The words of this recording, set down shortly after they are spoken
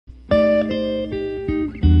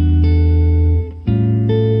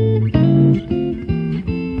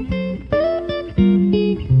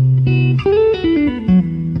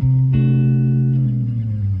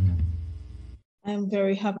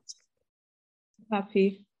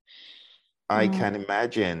happy. I Uh, can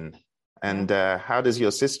imagine. yeah. And how does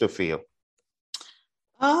your sister feel?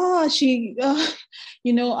 She,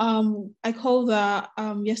 I called her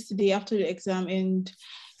yesterday after the exam, and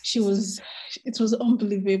she was, it was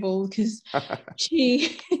unbelievable because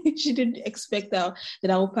she she didn't expect that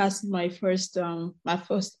I will pass my first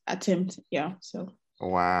attempt. Yeah, so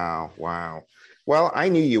Wow, wow. Well, I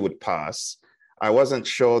knew you would pass. I wasn't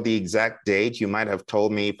sure the exact date. You might have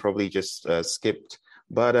told me, probably just skipped.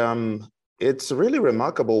 But it's really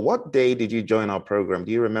remarkable. What day did you join our program?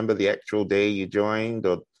 Do you remember the actual day you joined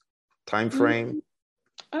or time frame?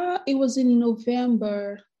 mm, it was in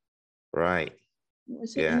November. Right.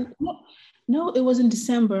 Was it Yeah. in no, no, it was in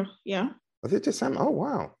December. Yeah. Was it December? Oh,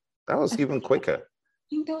 wow. That I was think, even quicker.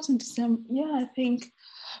 that was in December. Yeah, I think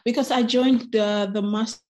because I joined the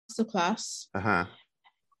master class. Uh-huh.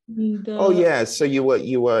 Oh, The yeah. So you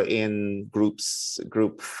were in group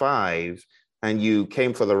 5 and you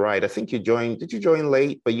came for the ride. I think you joined, did you join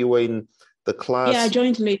late? But you were in the Yeah, I class.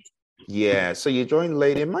 joined late. Yeah, so you joined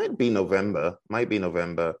late. It might be November,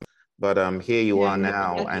 but here you Yeah, are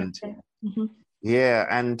now. And mm-hmm. yeah,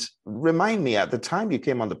 and remind me, at the time you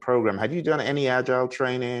came on the program, had you done any agile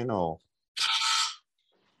training or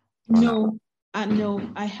not? No, no, I no,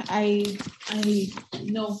 I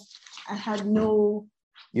had no,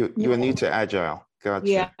 You no. were new to agile. Yeah,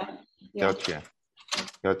 Gotcha, yeah. gotcha,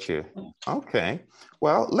 gotcha. Okay.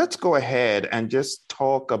 Well, let's go ahead and just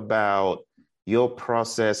talk about your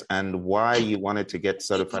process and why you wanted to get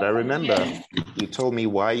certified. I remember you told me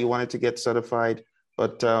why you wanted to get certified,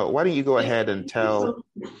 but why don't you go ahead and tell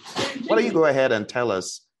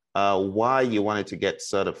us why you wanted to get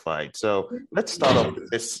certified? So let's start off with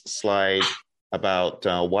this slide about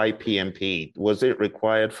why PMP. Was it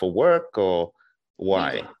required for work or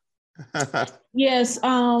why? Yes,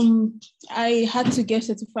 I had to get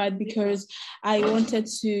certified because I wanted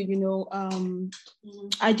to,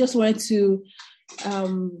 I just wanted to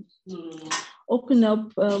um, open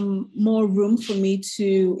up more room for me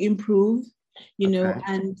to improve, Okay.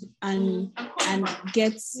 and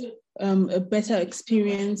get a better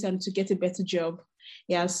experience and to get a better job.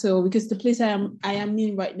 Yeah, so because the place I am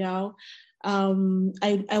in right now,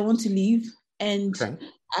 I want to leave, and Okay.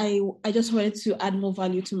 I just wanted to add more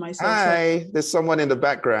value to myself. So Hi, there's someone in the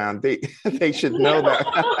background. They should know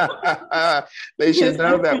that they should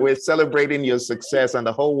know that we're celebrating your success and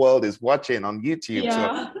the whole world is watching on YouTube. So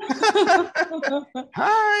yeah.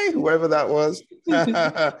 hi, whoever that was.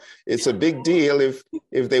 It's a big deal if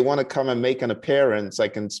they want to come and make an appearance, I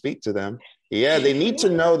can speak to them. Yeah, they need to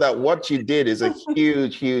know that what you did is a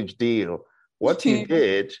huge, huge deal. What you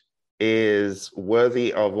did is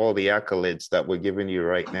worthy of all the accolades that we're giving you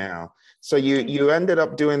right now. So you ended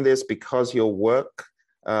up doing this because your work,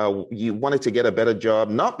 you wanted to get a better job,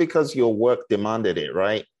 not because your work demanded it,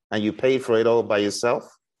 right? And you paid for it all by yourself?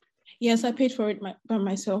 Yes, I paid for it by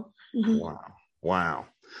myself. Mm-hmm. Wow. Wow.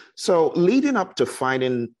 So leading up to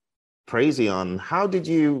finding Praizion, how did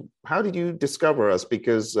you discover us?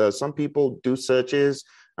 Because some people do searches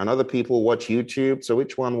and other people watch YouTube. So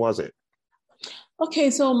which one was it?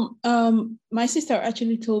 Okay, so my sister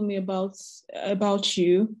actually told me about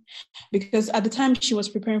you because at the time she was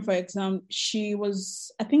preparing for exam,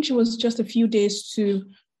 I think she was just a few days to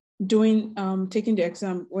doing taking the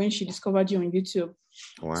exam when she discovered you on YouTube.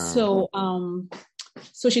 Wow.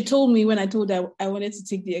 So she told me when I told her I wanted to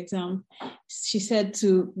take the exam, she said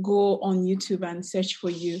to go on YouTube and search for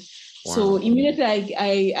you. So Wow. immediately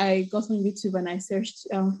I got on YouTube and I searched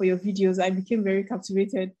for your videos. I became very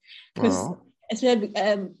captivated because Oh. especially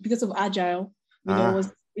because of Agile, Ah.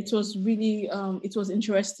 it was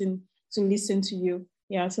interesting to listen to you.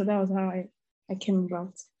 Yeah, so that was how I came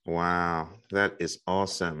about. Wow. That is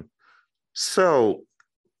awesome. So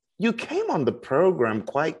you came on the program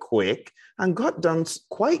quite quick and got done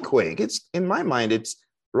quite quick. It's in my mind, it's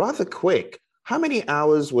rather quick. How many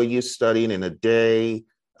hours were you studying in a day?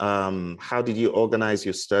 How did you organize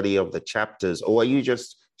your study of the chapters, or are you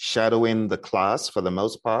just shadowing the class for the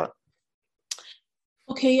most part?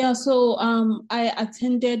 Okay, yeah. So I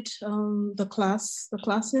attended the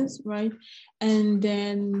classes, right? And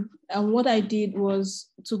then what I did was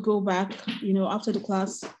to go back, after the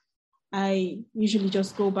class, I usually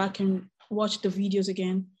just go back and watch the videos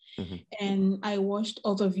again. Mhm. And I watched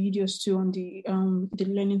other videos too on the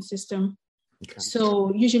learning system. Okay.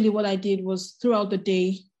 So usually what I did was throughout the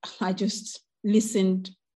day, I just listened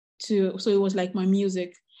so it was like my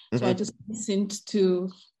music. So I Mhm. just listened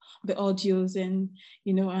to the audios and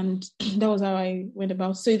that was how I went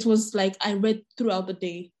about. So it was like I read throughout the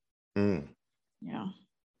day. Mm. Yeah.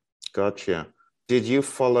 Gotcha. did you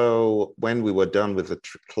follow, when we were done with the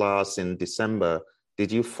class in December,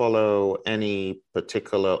 did you follow any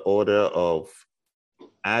particular order of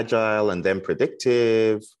agile and then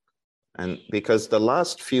predictive? And because the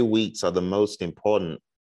last few weeks are the most important,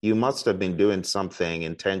 you must have been doing something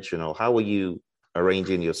intentional. How were you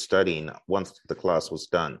arranging your studying once the class was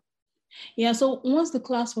done? Yeah, so once the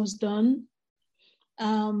class was done,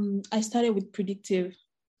 I started with predictive.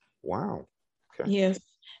 Wow. Okay. Yes,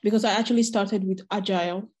 because I actually started with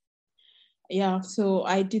agile. Yeah, so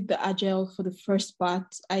I did the agile for the first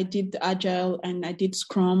part. I did the agile and I did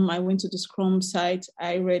Scrum. I went to the Scrum site.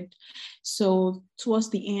 I read. So towards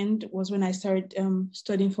the end was when I started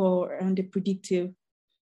studying for the predictive.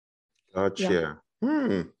 Gotcha.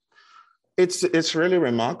 Yeah. It's really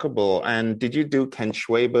remarkable. And did you do Ken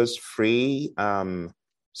Schwaber's free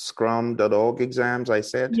scrum.org exams, I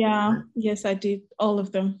said? Yeah, yes, I did all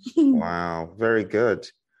of them. Wow, very good.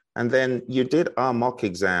 And then you did our mock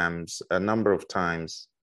exams a number of times.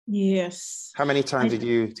 Yes. How many times did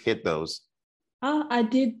you hit those? I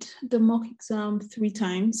did the mock exam 3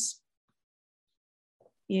 times.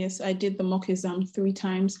 Yes, I did the mock exam 3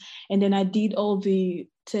 times. And then I did all the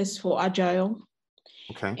tests for Agile.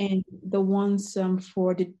 Okay. And the ones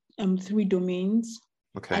for the 3 domains.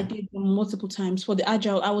 Okay. I did them multiple times. For the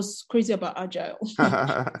Agile, I was crazy about Agile.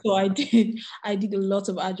 So I did a lot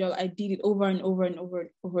of Agile. I did it over and over and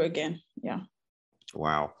over again. Yeah.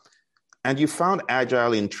 Wow. And you found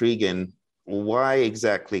Agile intriguing. Why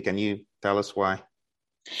exactly? Can you tell us why?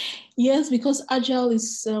 Yes, because Agile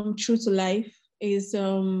is true to life. It's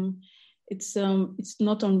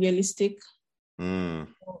not unrealistic.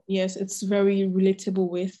 Yes, it's very relatable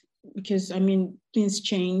with, because I mean things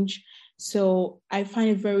change. So I find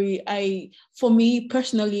it for me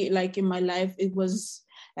personally, like in my life, it was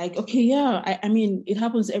like, okay, yeah, I mean, it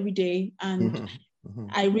happens every day. And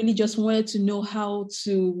I really just wanted to know how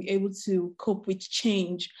to be able to cope with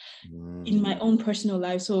change in my own personal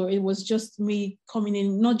life. So it was just me coming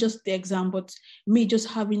in, not just the exam, but me just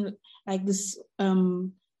having like this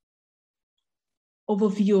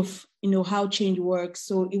overview of how change works.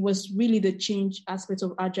 So it was really the change aspect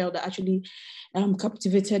of Agile that actually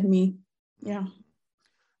captivated me. Yeah.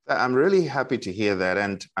 I'm really happy to hear that.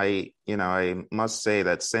 And I must say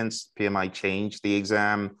that since PMI changed the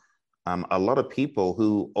exam, a lot of people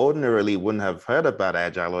who ordinarily wouldn't have heard about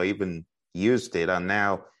Agile or even used it are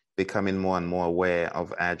now becoming more and more aware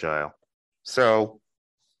of Agile. So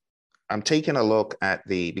I'm taking a look at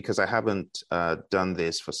because I haven't done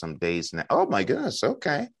this for some days now. Oh my goodness.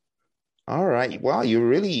 Okay. All right. Wow. You're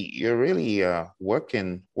really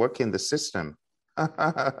working the system.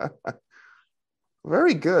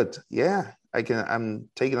 Very good. Yeah. I'm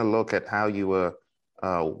taking a look at how you were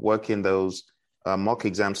working those mock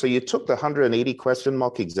exams. So you took the 180 question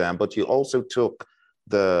mock exam, but you also took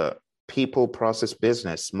the people, process,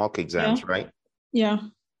 business mock exams, right? Yeah.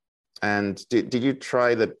 And did you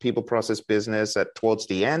try the people, process, business towards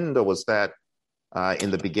the end, or was that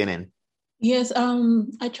in the beginning? Yes.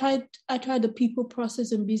 I tried the people,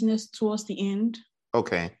 process, and business towards the end.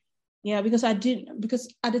 Okay. Yeah, because at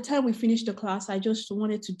the time we finished the class, I just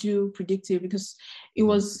wanted to do predictive because it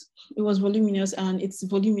was voluminous, and it's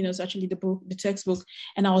voluminous actually, the textbook,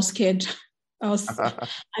 and I was scared. I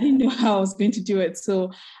didn't know how I was going to do it,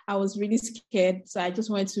 so I was really scared. So I just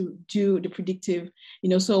wanted to do the predictive,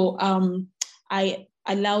 So I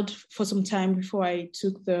allowed for some time before I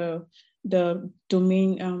took the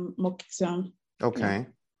domain mock exam. Okay. Yeah.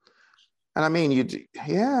 And I mean,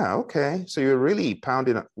 yeah, okay. So you're really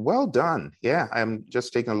pounding it. Well done. Yeah, I'm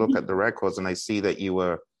just taking a look at the records and I see that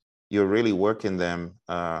you're really working them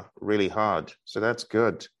really hard. So that's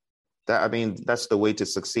good. That's the way to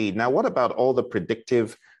succeed. Now, what about all the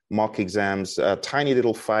predictive mock exams? Tiny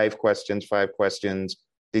little 5 questions.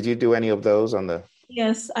 Did you do any of those on the?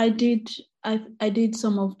 Yes, I did. I did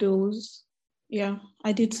some of those. Yeah,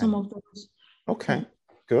 I did some of those. Okay.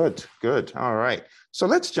 Good. All right. So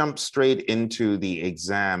let's jump straight into the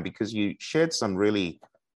exam because you shared some really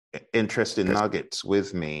interesting nuggets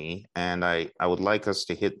with me, and I would like us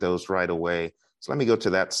to hit those right away. So let me go to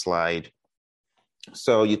that slide.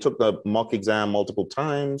 So you took the mock exam multiple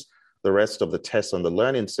times, the rest of the tests on the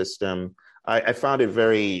learning system. I found it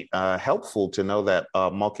very helpful to know that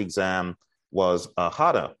mock exam was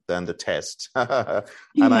harder than the test. And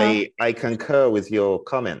Yeah. I concur with your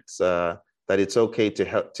comments. That it's okay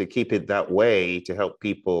to keep it that way to help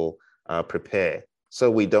people prepare,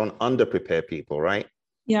 so we don't under-prepare people, right?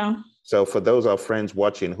 Yeah. So for those our friends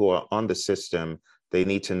watching who are on the system, they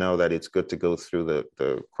need to know that it's good to go through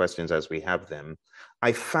the questions as we have them.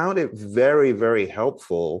 I found it very, very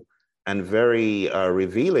helpful and very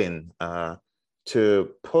revealing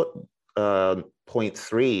to put point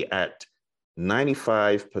 3 at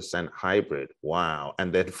 95% hybrid. Wow.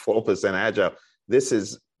 And then 4% agile. This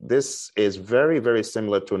is very, very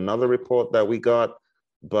similar to another report that we got,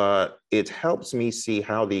 but it helps me see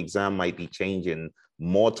how the exam might be changing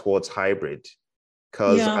more towards hybrid.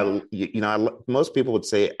 Because most people would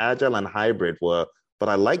say agile and hybrid were, but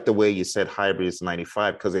I like the way you said hybrid is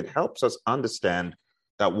 95, because it helps us understand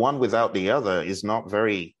that one without the other is not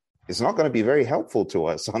going to be very helpful to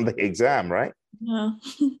us on the exam, right?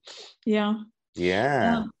 Yeah.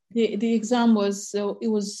 Yeah. The exam was, so it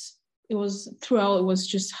was throughout, it was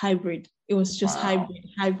just hybrid. It was just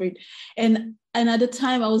hybrid. And at the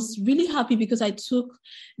time I was really happy because I took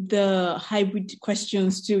the hybrid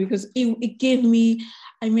questions too, because it gave me,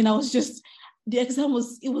 I mean, I was just, the exam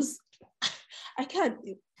was, it was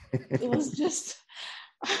just,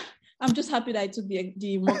 I'm just happy that I took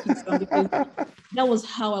the mock exam, because that was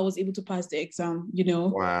how I was able to pass the exam, you know.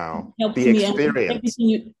 Wow. Helped the me. experience.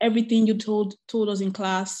 Everything you told us in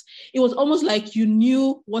class. It was almost like you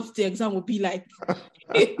knew what the exam would be like.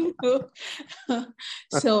 You know?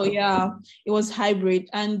 So yeah, it was hybrid.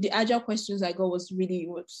 And the agile questions I got was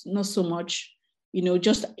not so much, you know,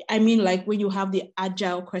 just, I mean, like when you have the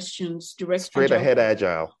agile questions, direct straight ahead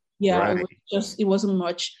agile. Yeah, right. it wasn't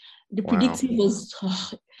much. The predictive was,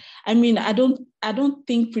 I mean, I don't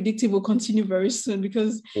think predictive will continue very soon,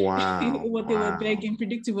 because what they were begging,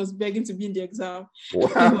 predictive was begging to be in the exam.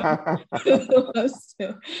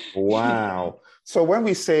 Wow. So when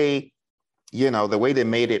we say, you know, the way they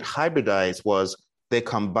made it hybridized was they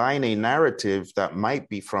combine a narrative that might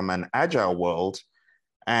be from an agile world,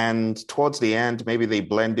 and towards the end, maybe they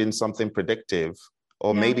blend in something predictive,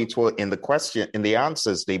 or maybe in the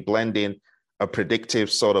answers, they blend in a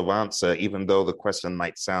predictive sort of answer, even though the question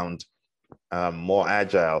might sound more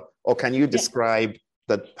agile. Or can you describe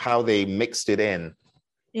how they mixed it in?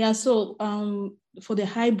 Yeah, so for the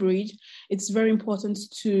hybrid, it's very important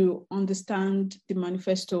to understand the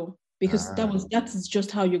manifesto, because that is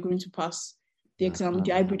just how you're going to pass the exam,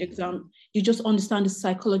 the hybrid exam. You just understand the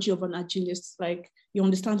psychology of an agilist. Like, you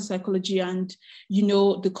understand the psychology, and you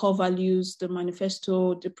know the core values, the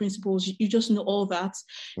manifesto, the principles. You just know all that,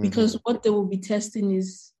 because what they will be testing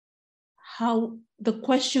is how the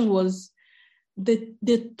question was, the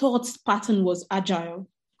thought pattern was agile.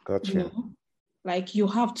 Gotcha. You know? Like, you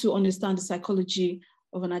have to understand the psychology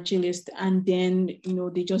of an agilist, and then, you know,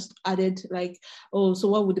 they just added like, oh, so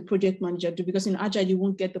what would the project manager do? Because in agile you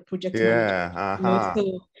won't get the project manager.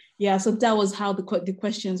 You know? So that was how the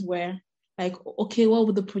questions were. Like, okay, what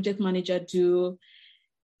would the project manager do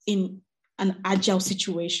in an agile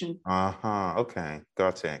situation? Okay,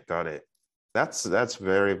 got it. That's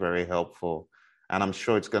very, very helpful, and I'm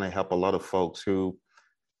sure it's going to help a lot of folks who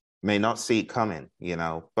may not see it coming, you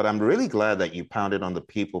know. But I'm really glad that you pounded on the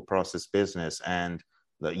people, process, business, and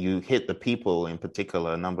that you hit the people in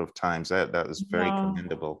particular a number of times. That is very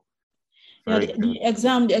commendable. The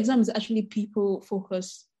exam is actually people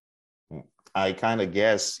focused. I kind of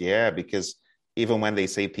guess, because even when they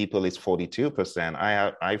say people is 42%,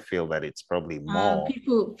 I feel that it's probably more.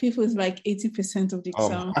 People is like 80% of the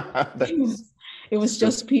exam. It was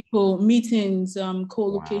just people, meetings,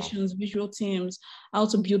 co-locations, visual teams, how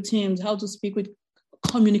to build teams, how to speak with.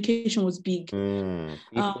 Communication was big.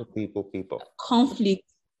 People. Conflict,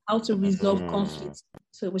 how to resolve conflicts.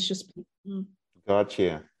 So it was just.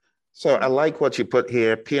 Gotcha. So I like what you put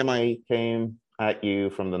here. PMI came at you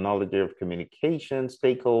from the knowledge of communication,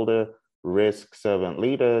 stakeholder, risk, servant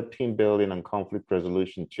leader, team building, and conflict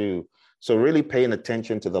resolution too. So really paying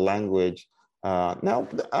attention to the language. Now,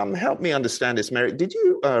 help me understand this, Mary. Did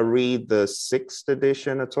you read the 6th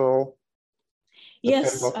edition at all?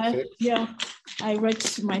 Yes, I read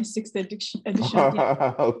my 6th edition.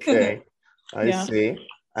 Okay, I see.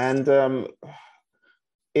 And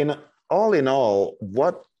in all,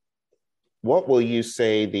 what will you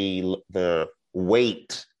say the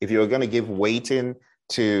weight, if you're going to give weighting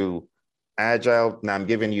to Agile? Now I'm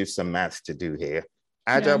giving you some math to do here.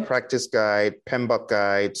 Agile Practice Guide, PMBOK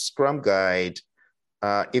Guide, Scrum Guide.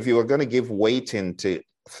 If you were going to give weighting to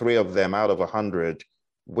 3 of them out of 100,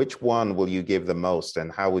 which one will you give the most,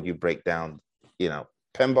 and how would you break down, you know,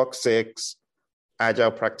 PMBOK 6,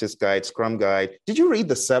 Agile Practice Guide, Scrum Guide? Did you read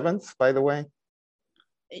the 7th, by the way?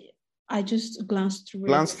 I just glanced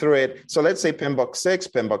through it. So let's say PMBOK 6,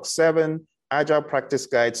 PMBOK 7, Agile Practice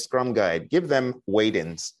Guide, Scrum Guide. Give them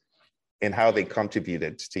weightings in how they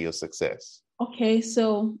contributed to your success. Okay,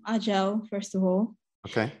 so Agile, first of all.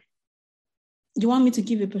 Okay. Do you want me to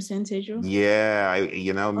give a percentage? Yeah,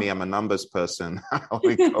 I'm a numbers person. I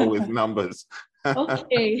always go with numbers.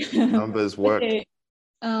 Okay. Numbers work. Okay.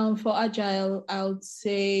 For agile, I would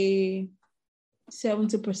say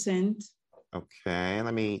 70%. Okay,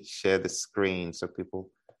 let me share the screen so people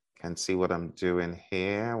can see what I'm doing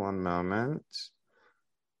here. One moment.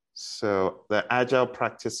 So the Agile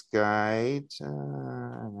Practice Guide. Hang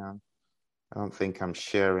on. I don't think I'm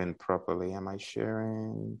sharing properly. Am I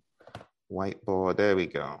sharing? Whiteboard. There we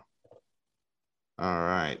go. All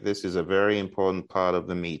right. This is a very important part of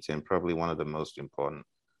the meeting, probably one of the most important.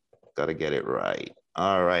 Got to get it right.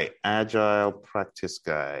 All right. Agile Practice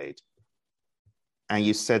Guide. And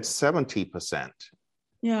you said 70%.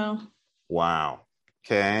 Yeah. Wow.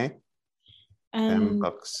 Okay. And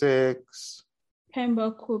PMBOK 6.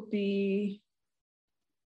 PMBOK could be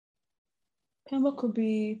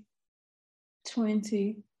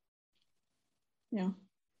 20. Yeah.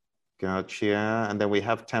 Gotcha. And then we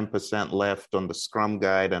have 10% left on the Scrum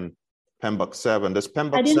Guide and PMBOK 7. Does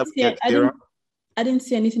PMBOK 7 get 0? I didn't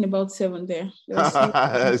see anything about 7 there.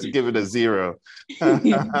 Let's give it a 0.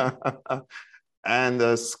 And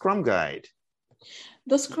the Scrum Guide.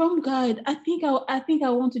 The Scrum Guide, I think I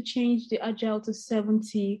want to change the Agile to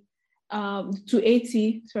 70, to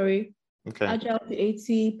 80, sorry. Okay. Agile to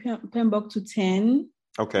 80, PMBOK to 10.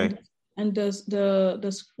 Okay. And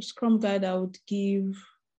the Scrum Guide, I would give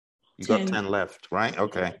You 10. got 10 left, right?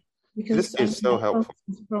 Okay. Because this is so helpful.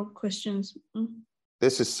 Questions.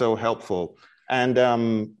 This is so helpful. And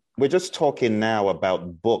we're just talking now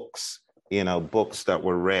about books, books that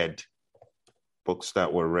were read.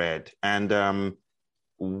 And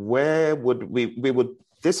where would we would,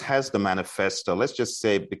 this has the manifesto. Let's just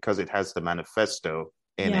say because it has the manifesto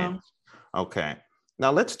in it. Okay.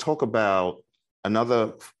 Now let's talk about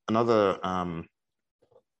another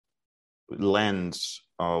lens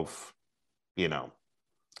of,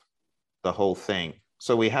 the whole thing.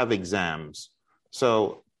 So we have exams.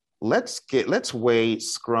 So let's weigh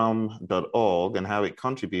scrum.org and how it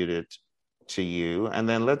contributed to you. And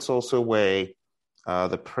then let's also weigh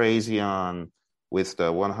the Praizion with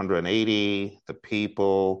the 180, the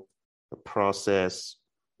people, the process,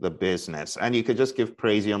 the business. And you could just give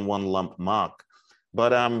Praizion one lump mark.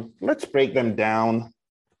 But let's break them down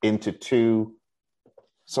into two.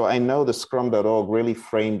 So I know the scrum.org really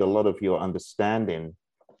framed a lot of your understanding.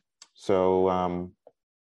 So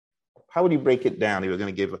how would you break it down if you're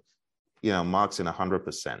going to give, marks in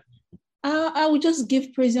 100%? I would just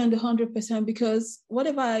give Praizion the 100% because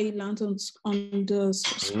whatever I learned on the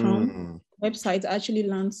Scrum website, I actually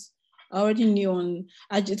learned. I already knew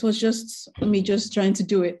it was just me just trying to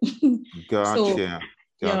do it. Gotcha.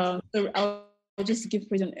 Yeah, so I'll just give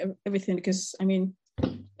Praizion everything because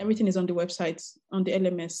everything is on the website, on the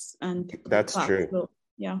LMS, and that's true. So,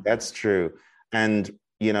 yeah, that's true. And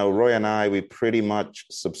Roy and I, we pretty much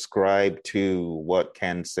subscribe to what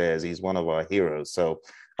Ken says. He's one of our heroes. So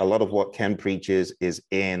a lot of what Ken preaches is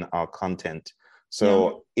in our content.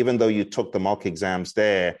 So even though you took the mock exams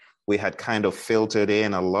there, we had kind of filtered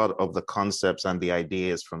in a lot of the concepts and the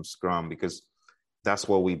ideas from Scrum because that's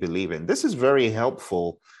what we believe in. This is very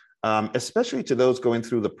helpful, especially to those going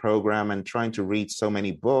through the program and trying to read so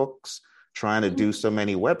many books, trying to do so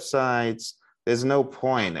many websites. There's no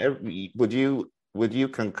point. Would you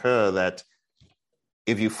concur that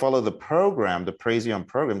if you follow the program, the Praizion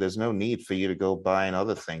program, there's no need for you to go buying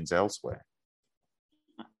other things elsewhere?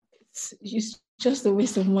 It's just a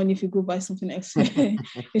waste of money if you go buy something else.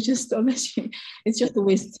 It's just a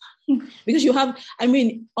waste because you have,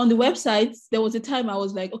 on the website, there was a time I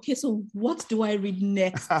was like, okay, so what do I read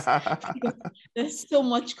next? There's so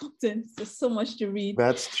much content. There's so much to read.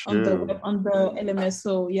 That's true. On the LMS.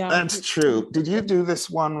 So yeah. That's true. Did you do this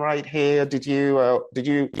one right here? Did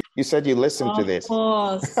you said you listened to this?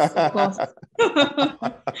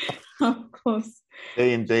 Of course.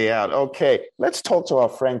 Day in, day out. Okay, let's talk to our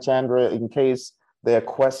friend Chandra in case there are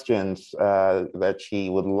questions that she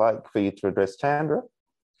would like for you to address. Chandra?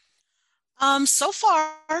 So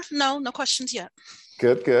far, no questions yet.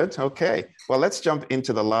 Good. Okay. Well, let's jump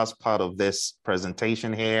into the last part of this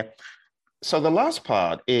presentation here. So the last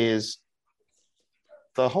part is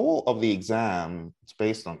the whole of the exam is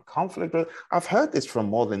based on conflict. I've heard this from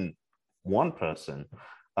more than one person.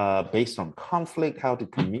 Based on conflict, how to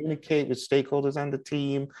communicate with stakeholders and the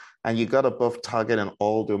team, and you got above target in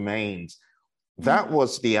all domains. That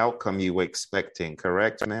was the outcome you were expecting,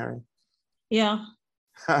 correct, Mary? Yeah.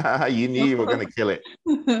 You knew you were going to kill it.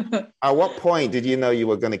 At what point did you know you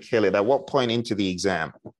were going to kill it? At what point into the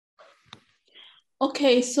exam?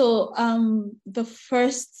 Okay, so the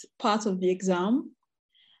first part of the exam,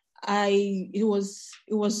 I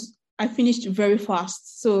finished very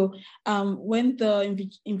fast. So when the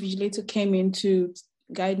invigilator came in to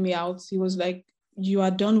guide me out, he was like, "You are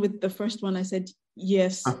done with the first one." I said,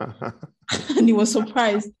 Yes. And he was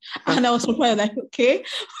surprised. And I was surprised, like, okay,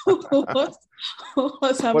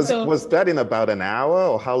 what's happening? Was that in about an hour,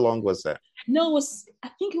 or how long was that? No, I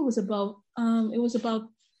think it was about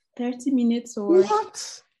 30 minutes or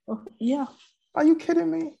What? Yeah. Are you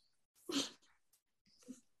kidding me?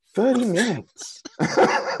 30 minutes.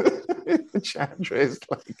 Chandra is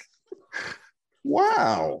like,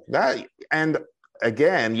 wow. And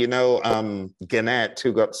again, Gannett,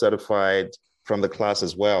 who got certified from the class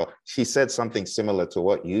as well, she said something similar to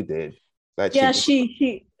what you did.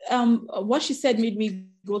 She what she said made me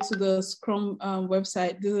go to the Scrum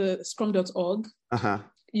website, the scrum.org. Uh-huh.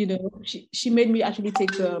 She made me actually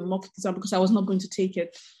take the mock exam because I was not going to take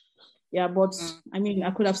it. Yeah, but I mean,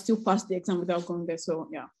 I could have still passed the exam without going there. So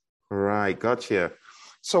yeah. Right, gotcha.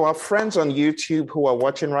 So our friends on YouTube who are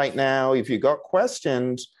watching right now, if you got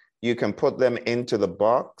questions, you can put them into the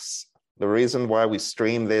box. The reason why we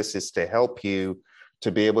stream this is to help you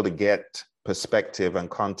to be able to get perspective and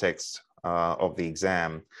context of the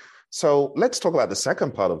exam. So let's talk about the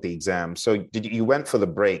second part of the exam. So you went for the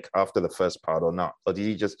break after the first part or not? Or did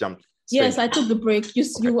you just jump straight? Yes, I took the break. You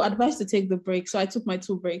were advised to take the break. So I took my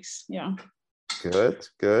 2 breaks. Yeah. Good.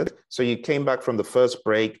 So you came back from the first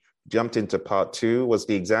break, jumped into part 2. Was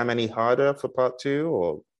the exam any harder for part 2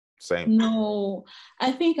 or same? No,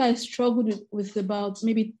 I think I struggled with about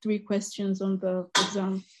maybe 3 questions on the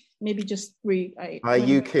exam. Maybe just 3. Are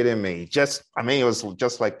you kidding me? It was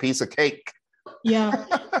just like piece of cake. Yeah.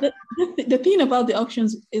 The thing about the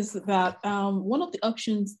options is that one of the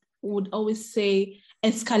options would always say,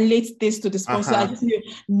 escalate this to the sponsor. I just knew,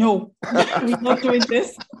 no, we're not doing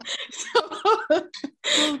this.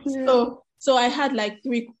 So I had like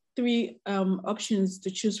three options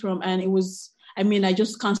to choose from, and it was, I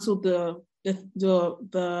just canceled the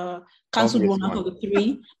canceled one out of the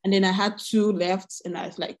 3, and then I had 2 left, and I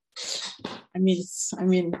was like, it's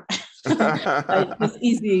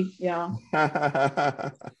easy, yeah.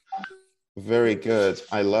 Very good.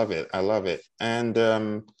 I love it.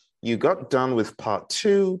 And you got done with part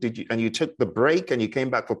 2. You took the break and you came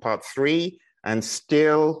back for part 3 and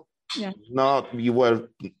still now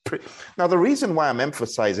the reason why I'm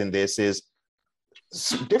emphasizing this is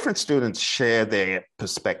different students share their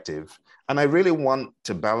perspective. And I really want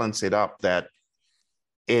to balance it up that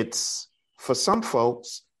it's, for some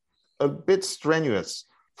folks, a bit strenuous.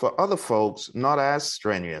 For other folks, not as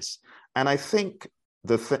strenuous. And I think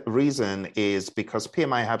the reason is because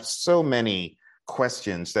PMI have so many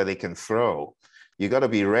questions that they can throw. You got to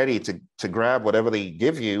be ready to grab whatever they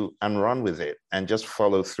give you and run with it and just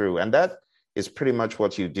follow through. And that is pretty much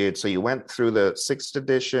what you did. So you went through the 6th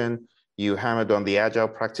edition, you hammered on the Agile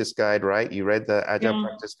Practice Guide, right? You read the Agile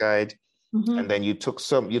Practice Guide, and then you took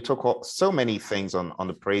so many things on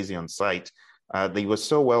the Praizion site. They were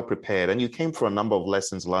so well prepared, and you came for a number of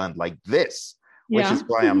lessons learned like this, which is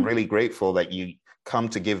why I'm really grateful that you come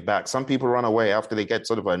to give back. Some people run away after they get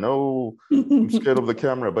sort of no, I'm scared of the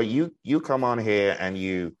camera, but you come on here and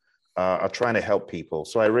you are trying to help people.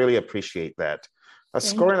 So I really appreciate that.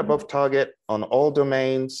 Scoring above target on all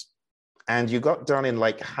domains, and you got done in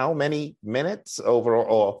like how many minutes overall,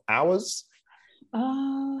 or hours?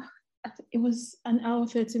 It was an hour,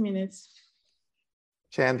 30 minutes.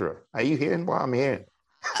 Chandra, are you hearing what I'm hearing?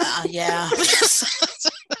 Yeah.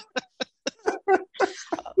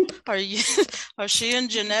 Are she and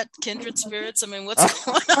Jeanette kindred spirits? I mean, what's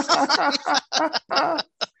going on?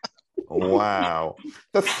 Wow.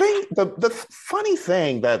 The funny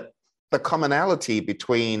thing that the commonality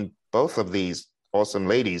between both of these awesome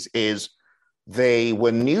ladies is they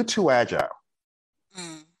were new to Agile.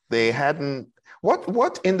 They hadn't,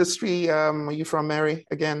 what industry are you from, Mary,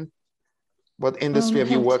 again? What industry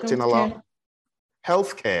have you worked in a lot?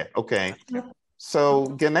 Healthcare, okay. So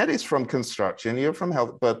Gannett is from construction, you're from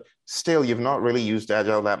health, but still you've not really used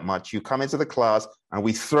Agile that much. You come into the class and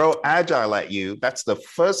we throw Agile at you. That's the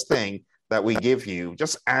first thing that we give you,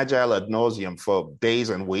 just Agile ad nauseum for days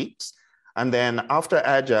and weeks. And then after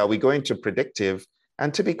Agile, we go into predictive.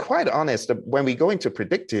 And to be quite honest, when we go into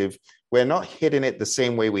predictive, we're not hitting it the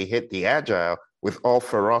same way we hit the Agile with all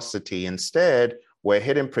ferocity. Instead, we're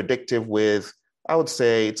hitting predictive with, I would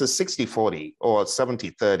say it's a 60-40 or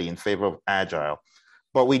 70-30 in favor of Agile.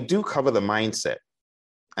 But we do cover the mindset.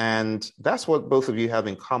 And that's what both of you have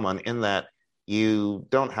in common, in that you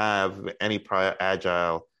don't have any prior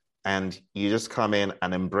Agile and you just come in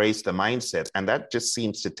and embrace the mindset. And that just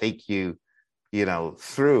seems to take you,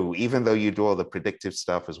 through, even though you do all the predictive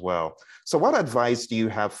stuff as well. So what advice do you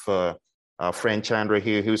have for our friend Chandra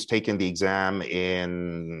here, who's taking the exam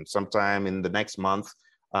in sometime in the next month,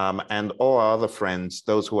 and all our other friends,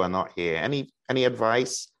 those who are not here? Any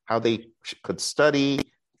advice? how they could study,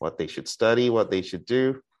 what they should study, what they should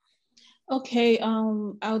do? Okay,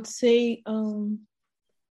 I would say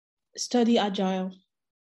study agile.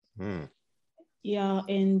 Yeah,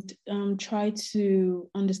 and try to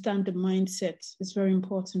understand the mindset. It's very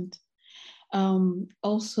important.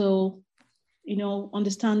 Also,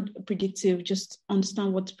 understand predictive, just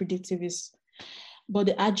understand what predictive is. But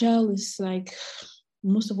the agile is like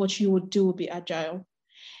most of what you would do will be agile.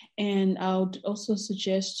 And I would also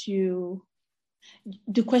suggest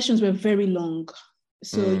the questions were very long.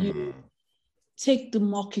 So you take the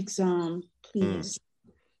mock exam, please.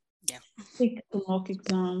 Yeah. Take the mock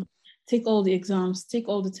exam, take all the exams, take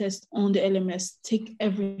all the tests on the LMS, take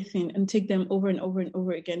everything and take them over and over and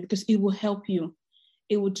over again, because it will help you.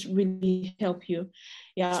 It would really help you.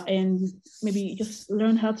 Yeah, and maybe just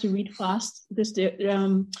learn how to read fast, because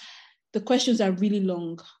the questions are really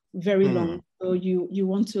long, very long. So you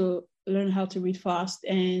want to learn how to read fast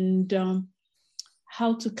and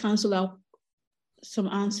how to cancel out some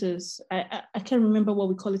answers. I can't remember what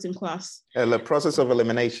we call it in class. The process of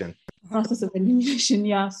elimination. Process of elimination,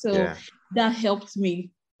 yeah. So that helped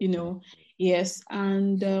me, yes.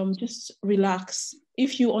 And just relax.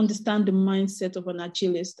 If you understand the mindset of an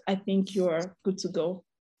agilist, I think you're good to go.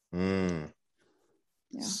 Yeah.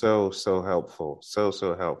 So helpful. So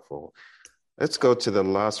helpful. Let's go to the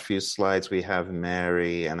last few slides we have,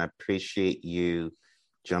 Mary, and I appreciate you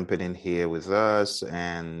jumping in here with us.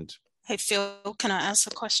 And hey, Phil, can I ask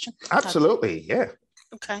a question? Absolutely, yeah.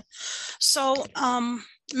 Okay. So,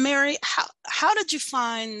 Mary, how did you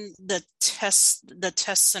find the test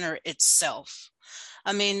center itself?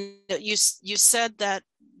 I mean, you said that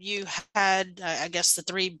you had, I guess, the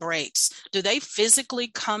 3 breaks. Do they physically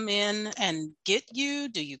come in and get you?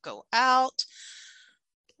 Do you go out?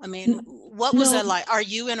 I mean, what was that like? Are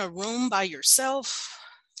you in a room by yourself?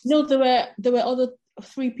 No, there were other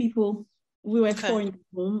 3 people. We were 4 in the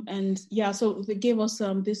room, and so they gave us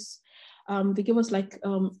they gave us like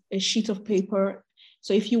a sheet of paper.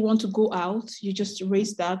 So if you want to go out, you just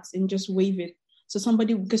raise that and just wave it. So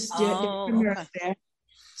somebody, because the camera is there,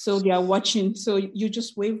 so they are watching. So you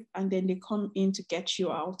just wave, and then they come in to get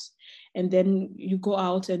you out, and then you go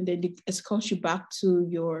out, and then they escort you back to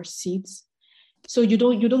your seats. So you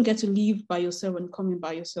don't get to leave by yourself and come in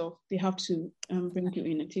by yourself. They have to bring you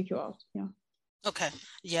in and take you out. Yeah. Okay.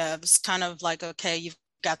 Yeah, it was kind of like, okay, you've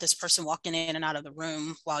got this person walking in and out of the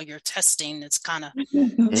room while you're testing. It's kind of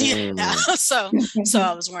So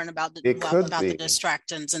I was worrying about the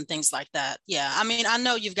distractions and things like that. Yeah. I mean, I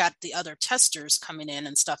know you've got the other testers coming in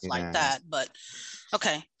and stuff like that, but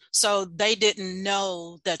okay. So they didn't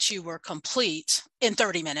know that you were complete in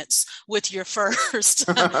 30 minutes with your first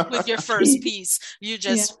piece. You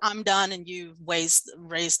just, I'm done, and you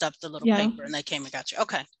raised up the little paper, and they came and got you.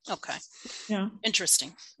 Okay. Yeah.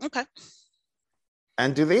 Interesting. Okay.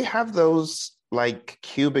 And do they have those like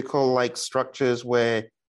cubicle-like structures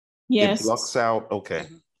where it blocks out? Okay.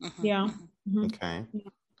 Yeah. Okay.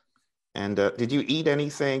 And did you eat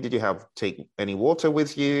anything? Did you take any water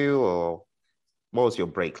with you, or what was your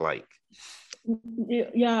break like?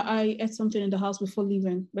 Yeah, I ate something in the house before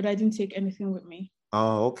leaving, but I didn't take anything with me.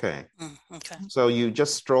 Oh, okay. Okay. So you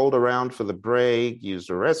just strolled around for the break, used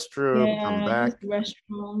the restroom, come back? Yeah, used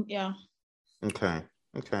the restroom, yeah.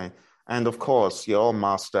 Okay. And of course, you're all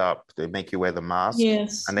masked up. They make you wear the mask.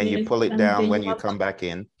 Yes. And then you pull it down when you come back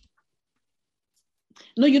in.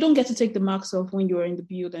 No, you don't get to take the mask off when you're in the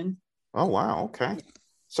building. Oh, wow. Okay.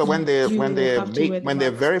 So when they're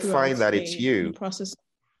verifying that it's you,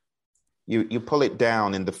 you pull it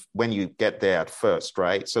down when you get there at first,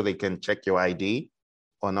 right? So they can check your ID,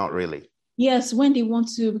 or not really? Yes, when they want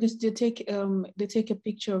to, because they take a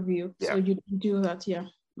picture of you. Yeah. So you do that, yeah.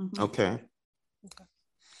 Mm-hmm. Okay.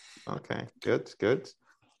 Good.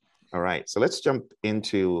 All right. So let's jump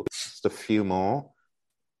into just a few more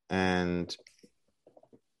and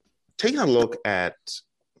taking a look at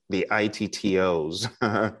the ITTOs,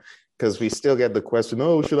 because we still get the question,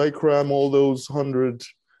 should I cram all those 100?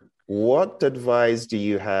 What advice do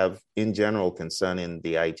you have in general concerning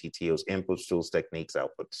the ITTOs, inputs, tools, techniques,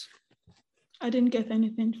 outputs? I didn't get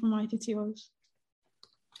anything from ITTOs.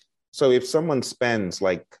 So if someone spends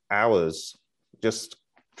like hours just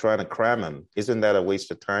trying to cram them, isn't that a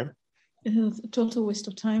waste of time? It is a total waste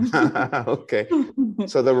of time. Okay.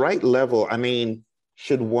 So the right level, I mean,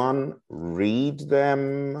 should one read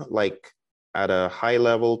them like at a high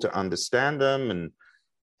level to understand them,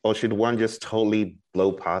 or should one just totally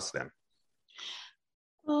blow past them?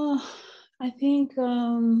 I think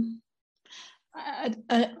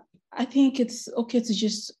I think it's okay to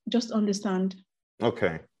just understand.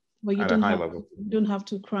 Okay. But you at a high level. You don't have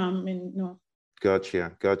to cram, no. Got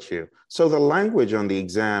you. So the language on the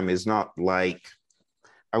exam is not like,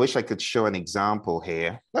 I wish I could show an example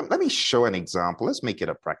here. Let me show an example. Let's make it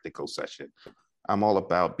a practical session. I'm all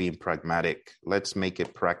about being pragmatic. Let's make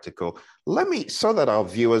it practical. So that our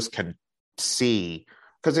viewers can see,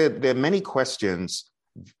 because there are many questions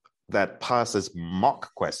that pass as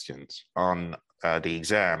mock questions on the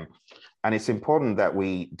exam. And it's important that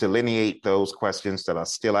we delineate those questions that are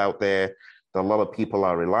still out there, that a lot of people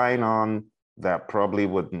are relying on, that probably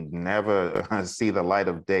would never see the light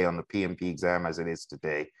of day on the PMP exam as it is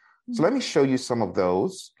today. So let me show you some of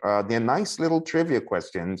those. They're nice little trivia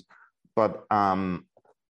questions, but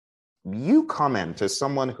you comment as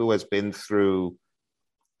someone who has been through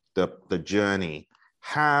the journey,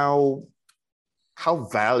 how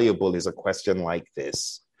valuable is a question like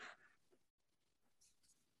this?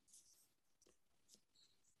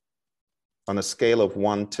 On a scale of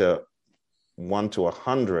 1 to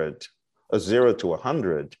 100, a 0 to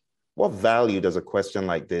 100, what value does a question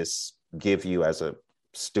like this give you as a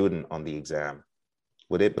student on the exam?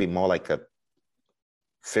 Would it be more like a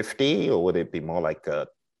 50, or would it be more like a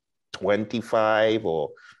 25, or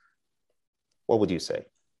what would you say?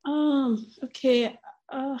 Okay.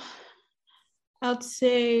 I'd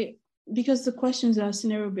say, because the questions are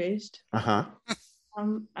scenario based. I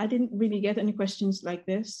didn't really get any questions like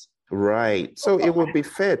this. Right. So it would be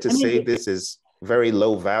fair to say this is very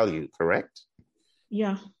low value, correct?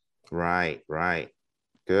 Yeah. Right.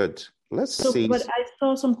 Good. Let's see. But I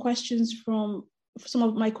saw some questions some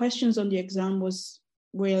of my questions on the exam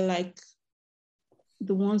were like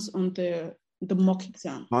the ones on the mock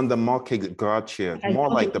exam. On the mock, gotcha. More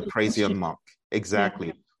like the Praizion mock. Exactly.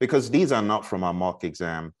 Yeah. Because these are not from our mock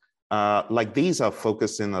exam. Like these are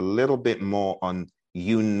focusing a little bit more on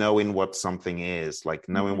you knowing what something is, like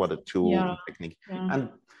knowing what a tool and technique.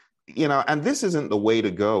 Yeah. And this isn't the way to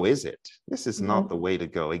go, is it? This is not the way to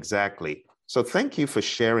go. Exactly. So thank you for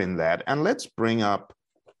sharing that. And let's bring up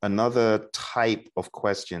another type of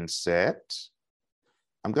question set.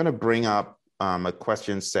 I'm going to bring up a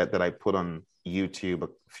question set that I put on YouTube a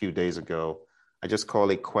few days ago. I just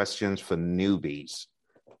call it questions for newbies.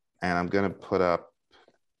 And I'm going to put up,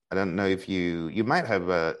 I don't know if you might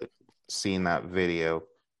have seen that video,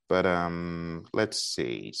 but let's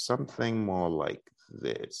see, something more like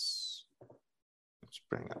this. Let's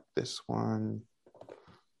bring up this one.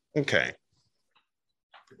 Okay.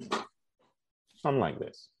 Something like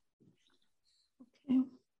this. Okay.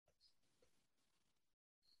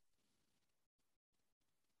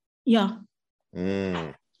 Yeah.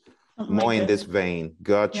 More in this vein.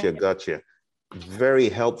 Gotcha. Very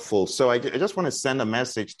helpful. So I just want to send a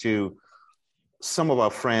message to some of our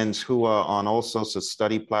friends who are on all sorts of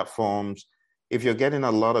study platforms. If you're getting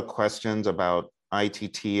a lot of questions about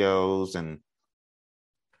ITTOs and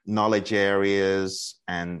knowledge areas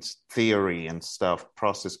and theory and stuff,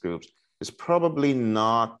 process groups, it's probably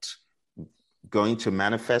not going to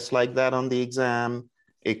manifest like that on the exam.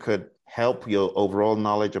 It could help your overall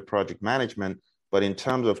knowledge of project management, but in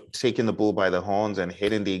terms of taking the bull by the horns and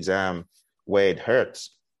hitting the exam where it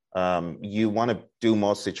hurts, you want to do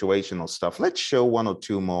more situational stuff. Let's show one or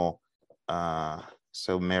two more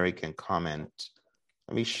so Mary can comment.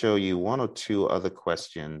 Let me show you one or two other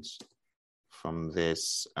questions from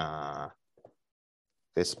this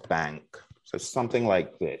bank. So something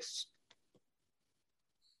like this.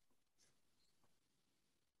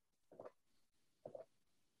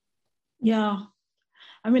 Yeah.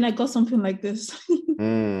 I mean, I got something like this.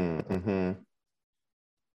 Mm-hmm.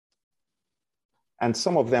 And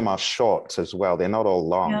some of them are short as well. They're not all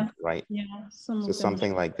long, right? Yeah. So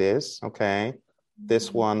something like this. Okay.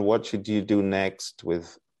 This one, what should you do next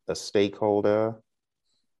with a stakeholder?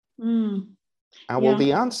 And will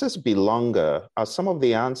the answers be longer? Are some of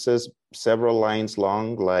the answers several lines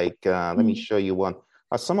long? Like, let me show you one.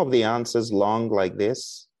 Are some of the answers long like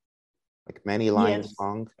this? Like many lines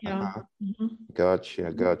long? Yeah.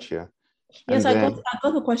 Gotcha. Yes, I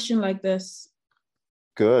got a question like this.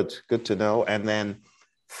 Good to know. And then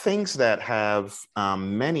things that have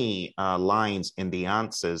many lines in the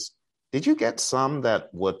answers. Did you get some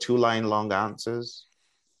that were 2-line long answers?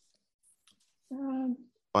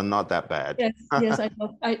 Or not that bad? Yes, I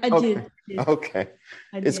did. Okay.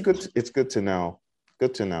 It's good to know.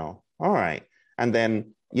 Good to know. All right. And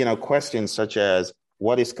then, questions such as,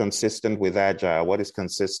 what is consistent with Agile? What is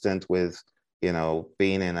consistent with,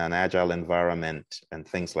 being in an Agile environment and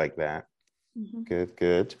things like that?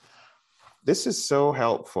 Good. This is so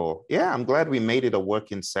helpful. Yeah, I'm glad we made it a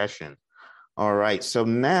working session. All right. So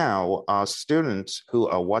now our students who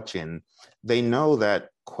are watching, they know that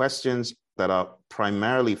questions that are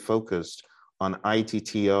primarily focused on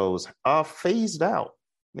ITTOs are phased out.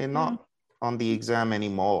 They're not on the exam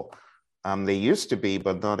anymore. They used to be,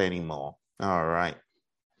 but not anymore. All right.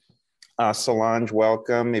 Solange,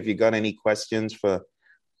 welcome. If you got any questions for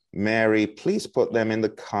Mary, please put them in the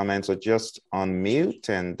comments or just unmute,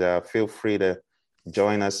 and feel free to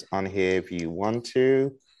join us on here if you want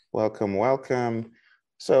to. Welcome, welcome.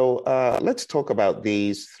 So let's talk about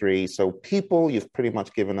these three. So people, you've pretty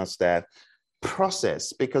much given us that.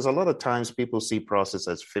 Process, because a lot of times people see process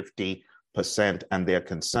as 50% and they're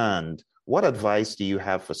concerned. What advice do you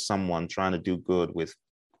have for someone trying to do good with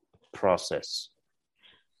process?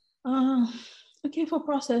 Okay, for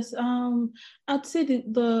process, I'd say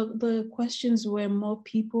the questions were more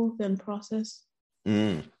people than process.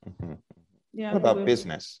 Mm-hmm. Yeah. What about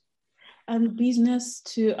business? And business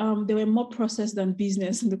too. There were more process than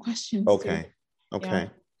business in the questions. Okay. Too. Okay. Yeah.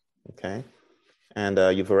 Okay. And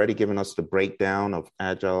you've already given us the breakdown of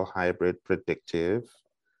agile, hybrid, predictive,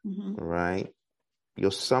 right?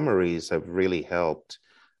 Your summaries have really helped.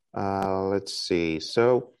 Let's see.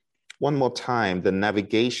 So one more time, the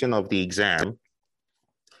navigation of the exam.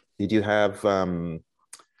 Did you have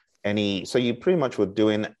any? So you pretty much were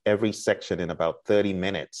doing every section in about 30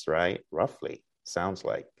 minutes, right? Roughly, sounds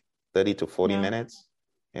like 30 to 40 minutes.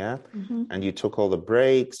 Yeah. And you took all the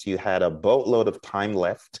breaks. You had a boatload of time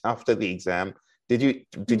left after the exam.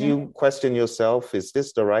 Did you question yourself? Is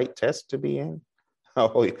this the right test to be in?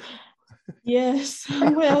 Oh, yes.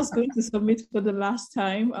 When I was going to submit for the last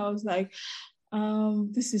time, I was like,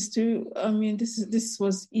 this is too. I mean, this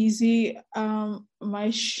was easy. Am I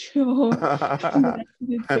sure?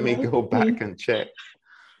 Let me go back and check.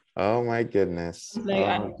 Oh my goodness!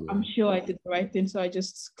 Like I'm sure I did the right thing, so I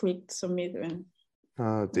just clicked submit and.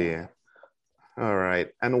 Oh dear. All right,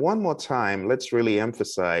 and one more time, let's really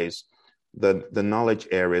emphasize the knowledge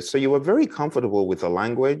areas. So you were very comfortable with the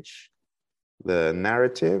language, the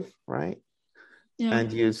narrative, right? Yeah.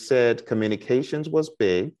 And you said communications was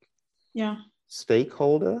big. Yeah.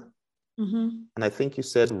 Stakeholder. And I think you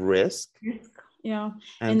said risk. Yeah.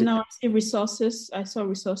 And now I see resources. I saw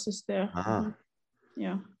resources there.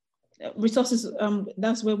 Yeah. Resources,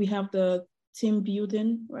 that's where we have the team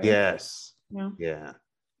building, right? Yes. Yeah. Yeah.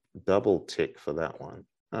 Double tick for that one.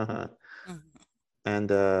 And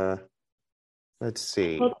let's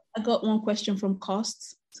see. I got one question from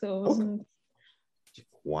costs. So it wasn't...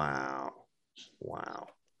 Wow.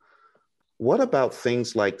 What about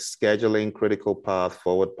things like scheduling, critical path,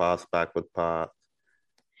 forward path, backward path?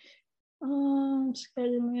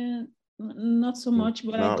 Scheduling, not so much,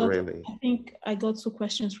 but not really. I think I got 2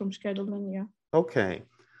 questions from scheduling, yeah. Okay.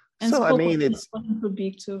 And so I mean, it wasn't too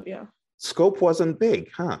big too, yeah. Scope wasn't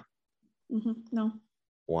big, huh? No.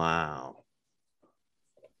 Wow.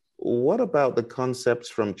 What about the concepts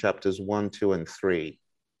from chapters 1, 2, and 3?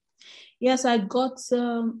 Yes, I got,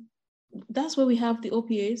 that's where we have the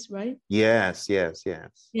OPAs, right? Yes. Yes,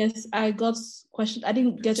 I got questions. I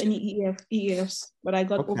didn't get any EFs, but I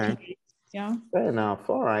got OPAs, yeah. Fair enough,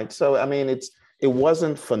 all right. So, I mean, it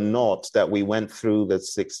wasn't for naught that we went through the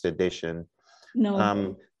 6th edition.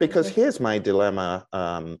 No. Because here's my dilemma,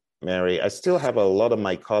 Mary. I still have a lot of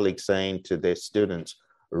my colleagues saying to their students,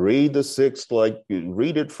 read the 6th, like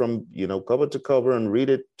read it from, cover to cover and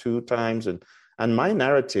read it 2 times. And my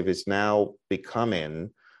narrative is now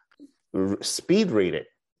becoming speed read it.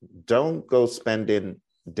 Don't go spending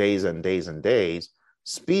days and days and days.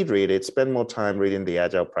 Speed read it. Spend more time reading the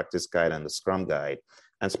Agile Practice Guide and the Scrum Guide,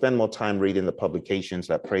 and spend more time reading the publications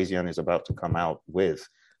that Praizion is about to come out with,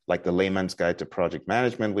 like the Layman's Guide to Project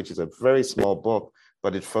Management, which is a very small book,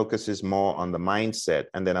 but it focuses more on the mindset.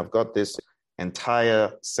 And then I've got this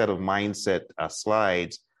entire set of mindset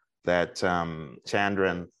slides that Chandra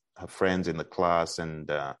and her friends in the class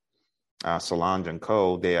and Solange and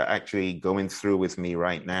co, they are actually going through with me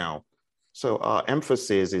right now. So our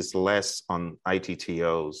emphasis is less on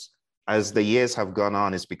ITTOs. As the years have gone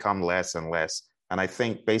on, it's become less and less. And I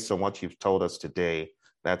think based on what you've told us today,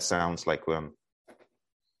 that sounds like we're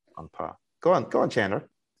on par. Go on, Chandra.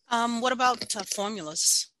 What about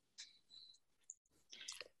formulas?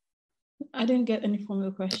 I didn't get any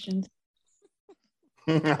formula questions.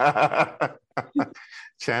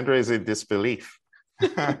 Chandra is in disbelief.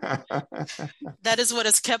 That is what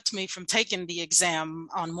has kept me from taking the exam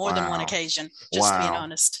on more than one occasion, just being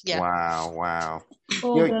honest. Yeah. Wow.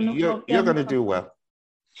 You're going to do well.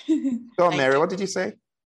 Go on, Mary. What did you say?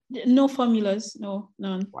 No formulas. No,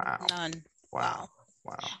 none. Wow. None. Wow.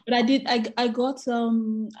 But I got,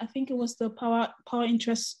 I think it was the power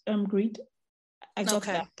interest grid. I got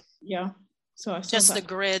that. Yeah. So I saw just that. the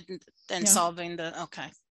grid and solving the,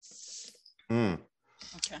 okay.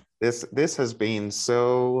 Okay. This has been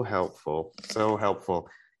so helpful, so helpful.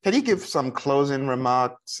 Can you give some closing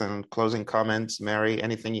remarks and closing comments, Mary?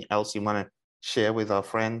 Anything else you want to share with our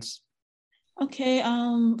friends? Okay,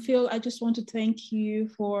 Phil, I just want to thank you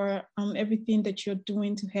for everything that you're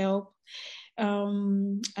doing to help.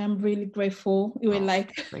 I'm really grateful. You were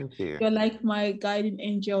thank you. You're like my guiding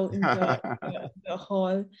angel in the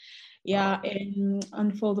hall. Yeah,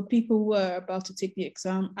 and for the people who are about to take the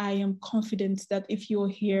exam, I am confident that if you're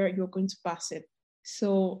here, you're going to pass it.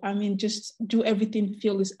 So, I mean, just do everything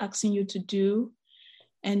Phil is asking you to do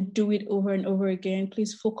and do it over and over again.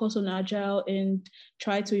 Please focus on Agile and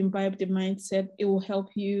try to imbibe the mindset. It will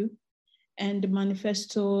help you. And the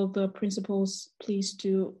manifesto, the principles, please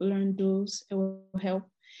do learn those. It will help.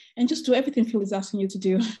 And just do everything Phil is asking you to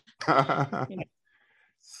do.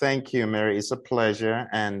 Thank you, Mary. It's a pleasure.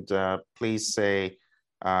 And please say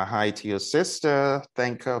hi to your sister.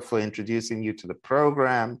 Thank her for introducing you to the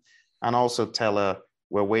program. And also tell her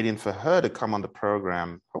we're waiting for her to come on the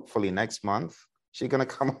program, hopefully next month. She's going to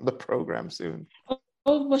come on the program soon.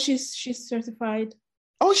 Oh, but she's certified.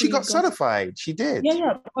 Oh, she got certified. She did.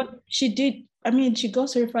 Yeah, but she did. I mean, she got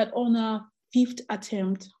certified on her 5th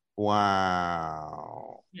attempt.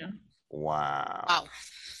 Wow. Yeah. Wow.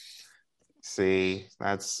 See,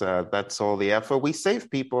 that's all the effort. We save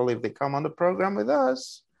people if they come on the program with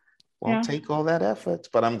us. Won't take all that effort.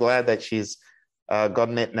 But I'm glad that she's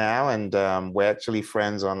gotten it now, and we're actually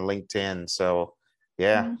friends on LinkedIn. So,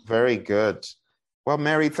 yeah, very good. Well,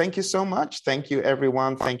 Mary, thank you so much. Thank you,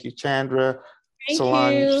 everyone. Thank you, Chandra.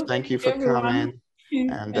 Solange, thank you for coming.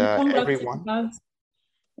 And everyone.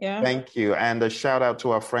 Yeah. Thank you. And a shout out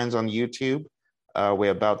to our friends on YouTube.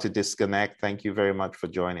 We're about to disconnect. Thank you very much for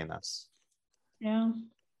joining us. Yeah.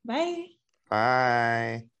 Bye.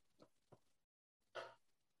 Bye.